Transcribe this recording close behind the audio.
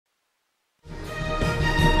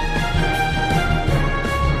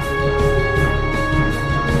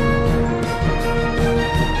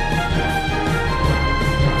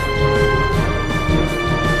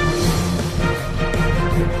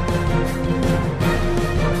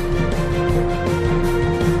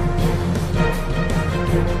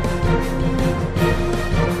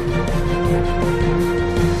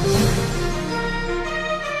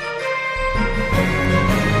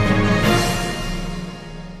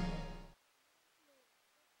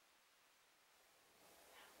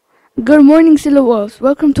Good morning, Sila Wolves.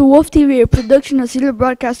 Welcome to Wolf TV, a production of Sila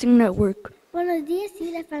Broadcasting Network. Buenos días,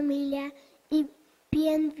 Sila familia, y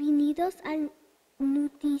bienvenidos al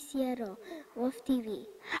noticiero Wolf TV.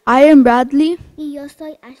 I am Bradley. Y yo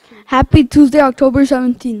soy Ashley. Happy Tuesday, October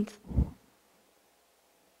 17th.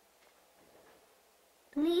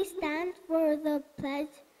 Please stand for the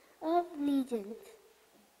Pledge of Allegiance.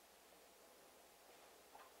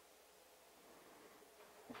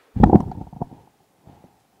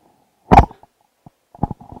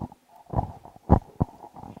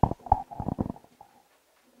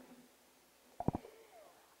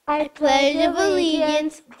 I pledge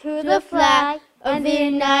allegiance to the flag of the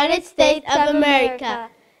United States of America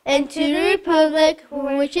and to the republic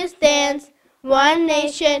for which it stands, one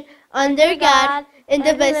nation, under God,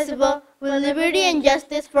 indivisible, with liberty and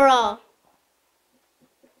justice for all.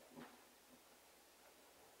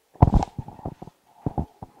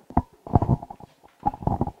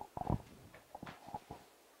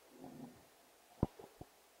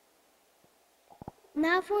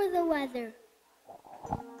 Now for the weather.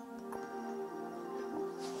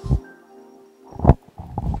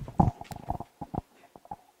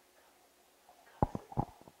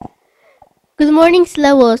 Good morning,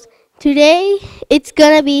 Slowos. Today, it's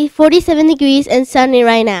gonna be 47 degrees and sunny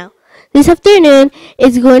right now. This afternoon,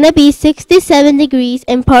 it's gonna be 67 degrees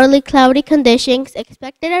and partly cloudy conditions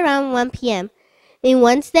expected around 1 p.m. In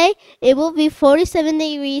Wednesday, it will be 47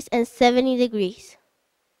 degrees and 70 degrees.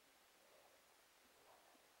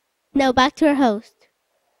 Now back to our host.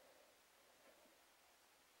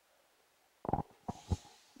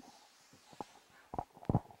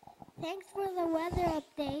 Thanks for the weather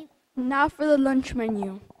update. Now for the lunch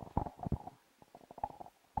menu.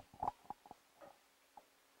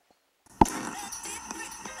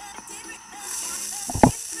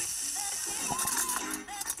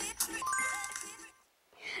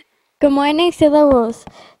 Good morning, Sila Wolves.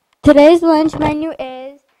 Today's lunch menu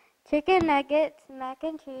is chicken nuggets, mac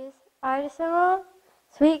and cheese, artisan roll,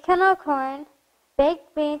 sweet kernel corn,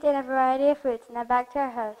 baked beans, and a variety of fruits. Now back to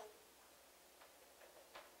our host.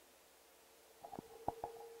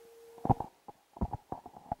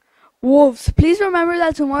 Wolves, please remember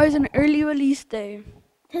that tomorrow is an early release day.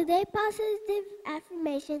 Today's positive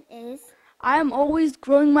affirmation is, I am always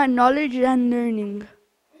growing my knowledge and learning.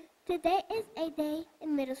 today is a day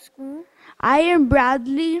in middle school. I am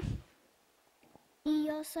Bradley. Y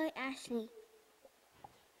yo soy Ashley.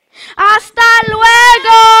 ¡Hasta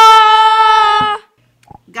luego!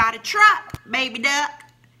 Got a truck, baby duck.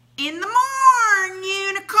 In the morn,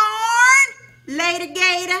 unicorn. Later,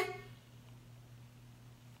 gator.